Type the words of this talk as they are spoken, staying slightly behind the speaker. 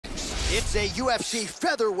It's a UFC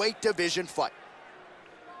featherweight division fight.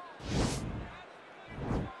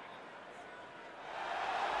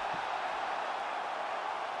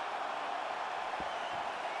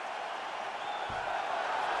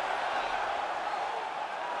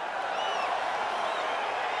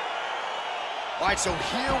 All right, so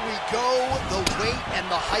here we go. The weight and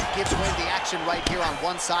the height gives away the action right here on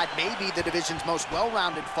one side. Maybe the division's most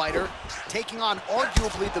well-rounded fighter, taking on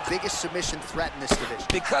arguably the biggest submission threat in this division.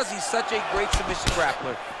 Because he's such a great submission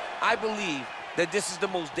grappler, I believe that this is the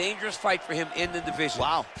most dangerous fight for him in the division.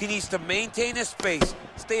 Wow. He needs to maintain his space,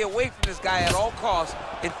 stay away from this guy at all costs,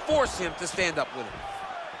 and force him to stand up with him.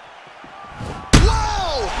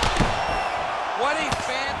 Whoa! What a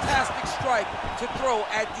fantastic strike to throw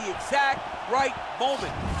at the exact right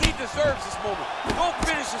moment. He deserves this moment. Go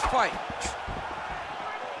finish his fight.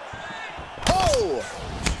 Oh!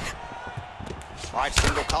 All right,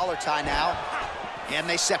 single collar tie now, and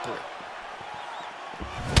they separate.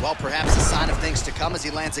 Well, perhaps a sign of things to come as he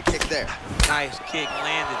lands a kick there. Nice kick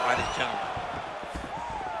landed by this gentleman.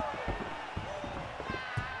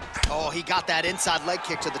 Oh, he got that inside leg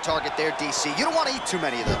kick to the target there, DC. You don't want to eat too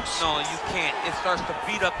many of those. No, you can't. It starts to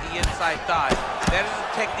beat up the inside thigh. That is a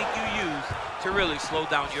technique you use to really slow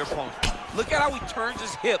down your opponent. Look at how he turns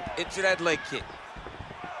his hip into that leg kick.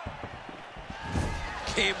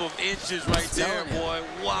 Game of inches right there, boy.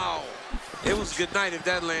 Wow. It was a good night if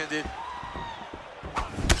that landed.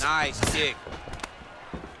 Nice kick.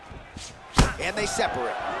 And they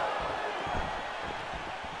separate.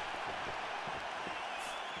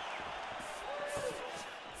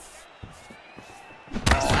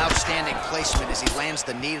 Oh, outstanding placement as he lands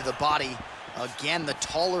the knee to the body. Again, the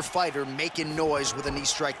taller fighter making noise with a knee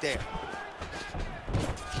strike there.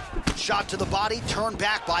 Shot to the body, turned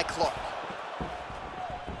back by Clark.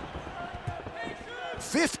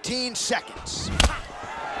 15 seconds.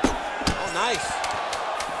 Oh, nice.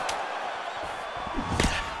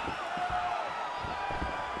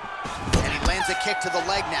 And he lands a kick to the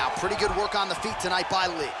leg now. Pretty good work on the feet tonight by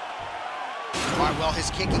Lee. All right, well, his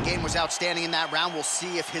kicking game was outstanding in that round. We'll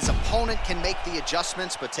see if his opponent can make the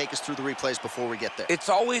adjustments, but take us through the replays before we get there. It's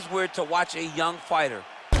always weird to watch a young fighter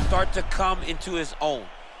start to come into his own.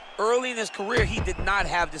 Early in his career, he did not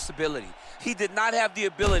have this ability. He did not have the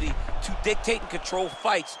ability to dictate and control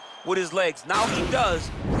fights with his legs. Now he does,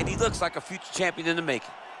 and he looks like a future champion in the making.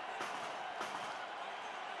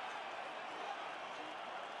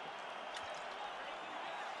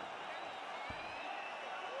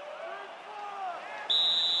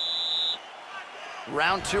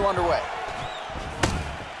 Round 2 underway.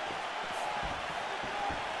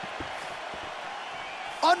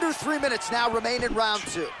 Under 3 minutes now remain in round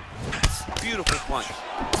 2. Beautiful punch.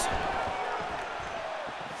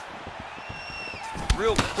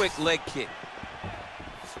 Real quick leg kick.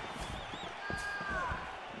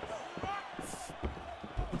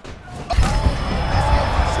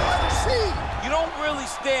 You don't really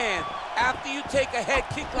stand after you take a head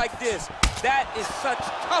kick like this. That is such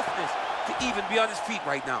toughness to even be on his feet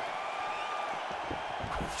right now.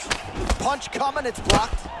 Punch coming, it's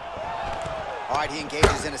blocked. All right, he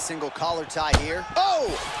engages in a single collar tie here. Oh!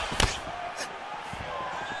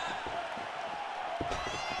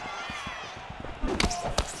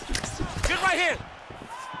 Good right hand.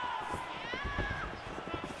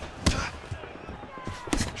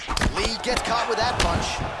 Lee gets caught with that punch.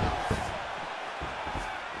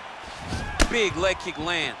 Big leg kick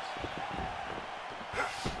lands.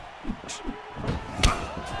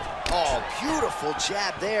 Oh, beautiful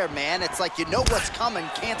jab there, man. It's like you know what's coming,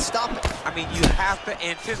 can't stop it. I mean, you have to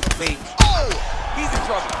anticipate. Oh! He's in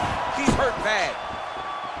trouble. He's hurt bad.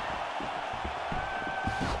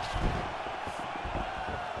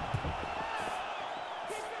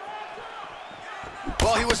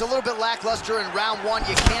 Well, he was a little bit lackluster in round 1.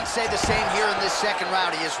 You can't say the same here in this second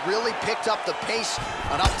round. He has really picked up the pace,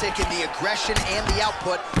 an uptick in the aggression and the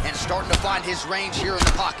output, and starting to find his range here in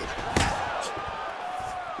the pocket.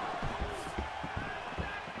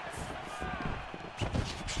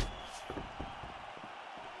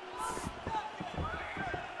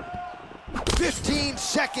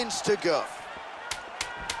 Seconds to go.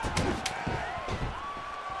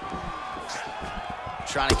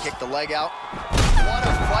 Trying to kick the leg out. What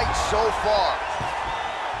a fight so far.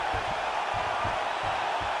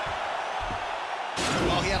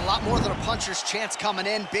 Well, he had a lot more than a puncher's chance coming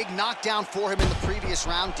in. Big knockdown for him in the previous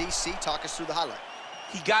round. DC, talk us through the highlight.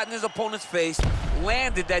 He got in his opponent's face,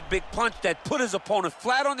 landed that big punch that put his opponent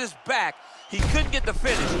flat on his back. He couldn't get the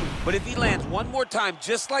finish, but if he lands one more time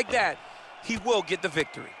just like that, he will get the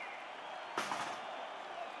victory.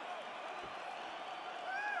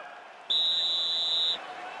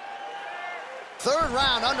 Third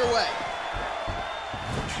round underway.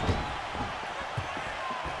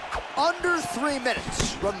 Under 3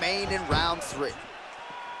 minutes remain in round 3.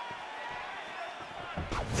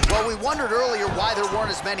 Well, we wondered earlier why there weren't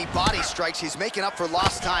as many body strikes. He's making up for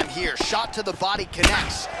lost time here. Shot to the body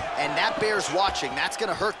connects, and that bears watching. That's going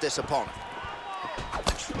to hurt this opponent.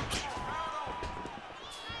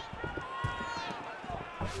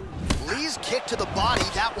 Lee's kick to the body,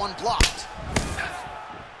 that one blocked.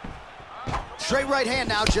 Straight right hand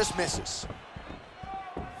now, just misses.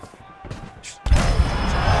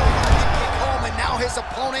 Now his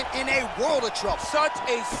opponent in a world of trouble. Such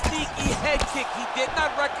a sneaky head kick. He did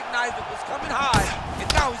not recognize it was coming high,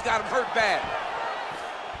 and now he's got him hurt bad.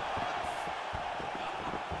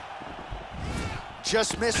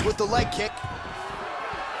 Just missed with the leg kick.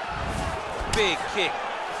 Big kick.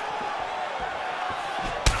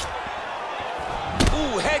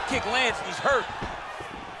 Ooh, head kick lands, and he's hurt.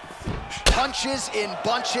 Punches in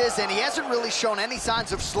bunches, and he hasn't really shown any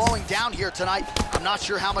signs of slowing down here tonight. I'm not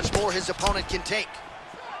sure how much more his opponent can take.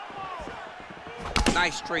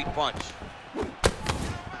 Nice straight punch.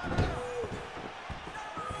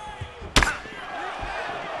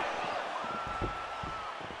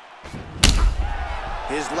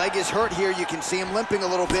 His leg is hurt here. You can see him limping a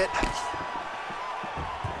little bit.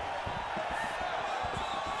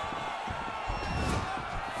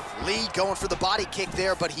 Lee going for the body kick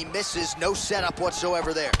there, but he misses. No setup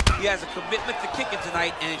whatsoever there. He has a commitment to kicking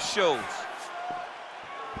tonight, and it shows.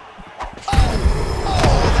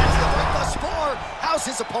 Oh, that's the threat thus far. How's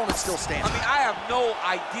his opponent still standing? I mean, I have no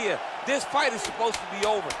idea. This fight is supposed to be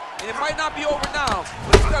over, and it might not be over now,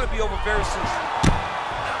 but it's gonna be over very soon.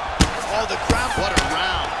 Oh, the ground, what a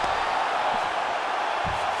round.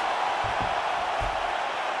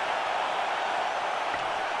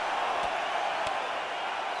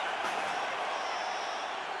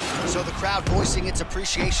 So the crowd voicing its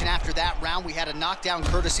appreciation after that round. We had a knockdown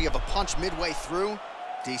courtesy of a punch midway through.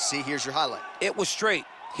 DC, here's your highlight. It was straight.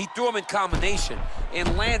 He threw him in combination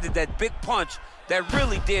and landed that big punch that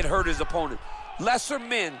really did hurt his opponent. Lesser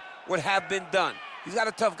men would have been done. He's got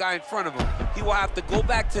a tough guy in front of him. He will have to go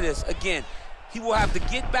back to this again. He will have to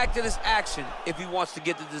get back to this action if he wants to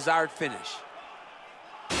get the desired finish.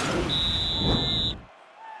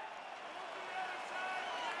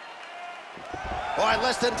 All right,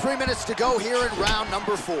 less than 3 minutes to go here in round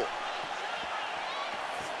number 4.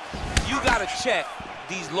 You gotta check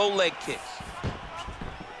these low leg kicks.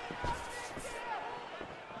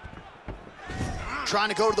 Trying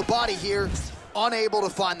to go to the body here, unable to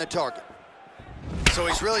find the target. So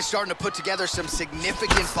he's really starting to put together some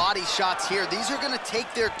significant body shots here. These are gonna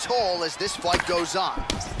take their toll as this fight goes on.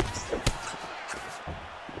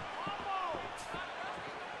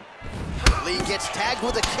 Lee gets tagged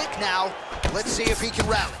with a kick now. Let's see if he can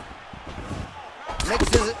rally.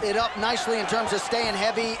 Mixes it up nicely in terms of staying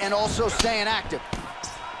heavy and also staying active.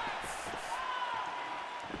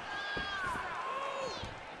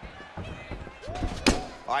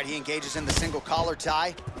 All right, he engages in the single collar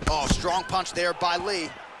tie. Oh, strong punch there by Lee.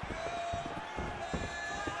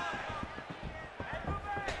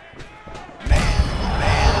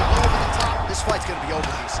 Man, over the top. This fight's gonna be over,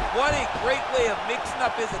 DC. What a great way of mixing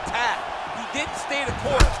up his attack. He didn't stay the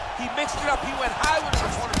course. He mixed it up. He went high when his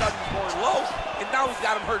opponent thought he was going low, and now he's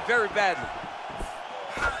got him hurt very badly.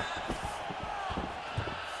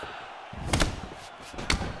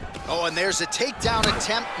 Oh, and there's a takedown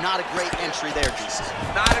attempt. Not a great entry there, DC.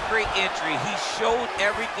 Not a great entry. He showed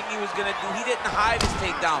everything he was going to do. He didn't hide his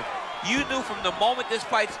takedown. You knew from the moment this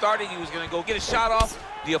fight started he was going to go get a shot off.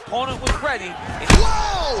 The opponent was ready. And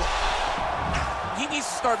whoa! He needs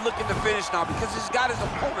to start looking to finish now because he's got his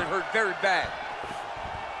opponent hurt very bad.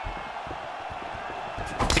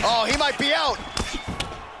 Oh, he might be out.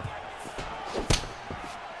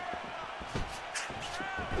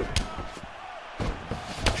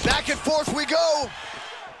 Back and forth we go.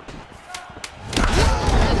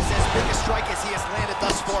 That is as big a strike as he has landed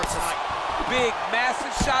thus far tonight. Big,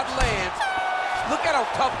 massive shot lands. Look at how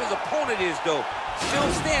tough his opponent is, though.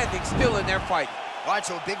 Still standing, still in their fight. All right,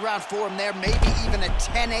 so a big round for him there, maybe even a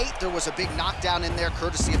 10-8. There was a big knockdown in there,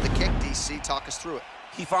 courtesy of the kick. DC, talk us through it.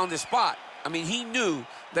 He found his spot. I mean, he knew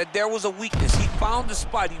that there was a weakness. He found the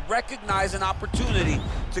spot. He recognized an opportunity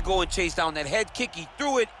to go and chase down that head kick. He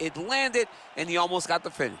threw it, it landed, and he almost got the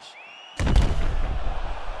finish.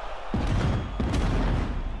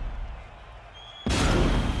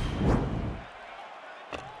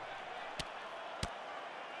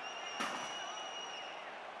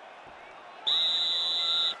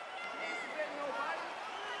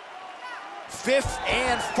 Fifth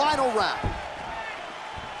and final round.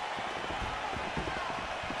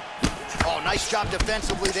 Oh, Nice job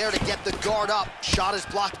defensively there to get the guard up. Shot is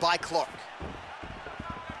blocked by Clark.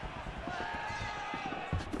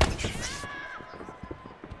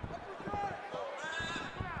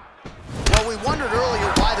 Well, we wondered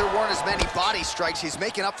earlier why there weren't as many body strikes. He's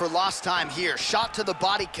making up for lost time here. Shot to the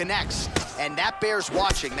body connects, and that bears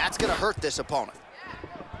watching. That's going to hurt this opponent.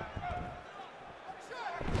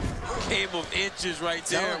 Game of inches right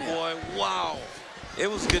there, boy. Wow.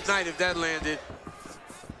 It was a good night if that landed.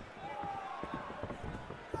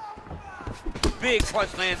 Big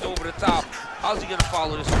punch lands over the top. How's he going to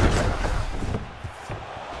follow this one?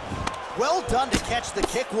 Well done to catch the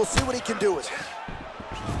kick. We'll see what he can do with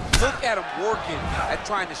it. Look at him working at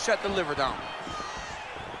trying to shut the liver down.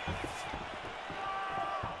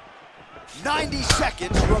 90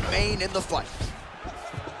 seconds remain in the fight.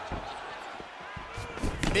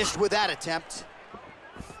 Missed with that attempt.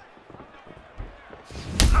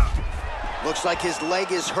 Looks like his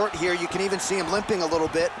leg is hurt here. You can even see him limping a little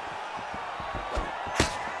bit.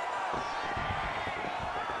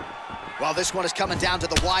 Well, this one is coming down to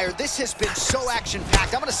the wire. This has been so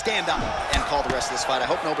action-packed. I'm going to stand up and call the rest of this fight. I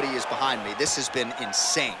hope nobody is behind me. This has been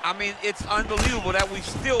insane. I mean, it's unbelievable that we've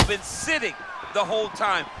still been sitting the whole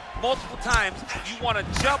time. Multiple times, you want to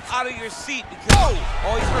jump out of your seat because, oh,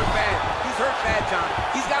 he's hurt bad. He's hurt bad, John.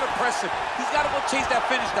 He's got to press him. He's got to go chase that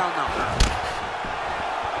finish down now.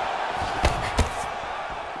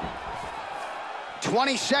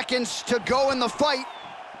 20 seconds to go in the fight.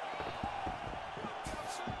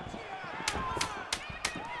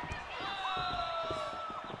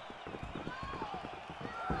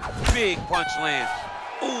 Big punch lands.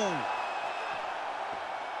 Ooh.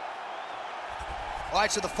 All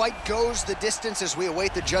right, so the fight goes the distance as we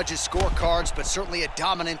await the judges' scorecards, but certainly a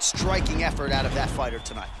dominant striking effort out of that fighter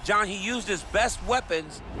tonight. John, he used his best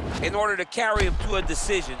weapons in order to carry him to a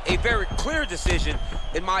decision, a very clear decision,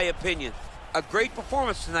 in my opinion. A great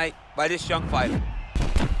performance tonight by this young fighter.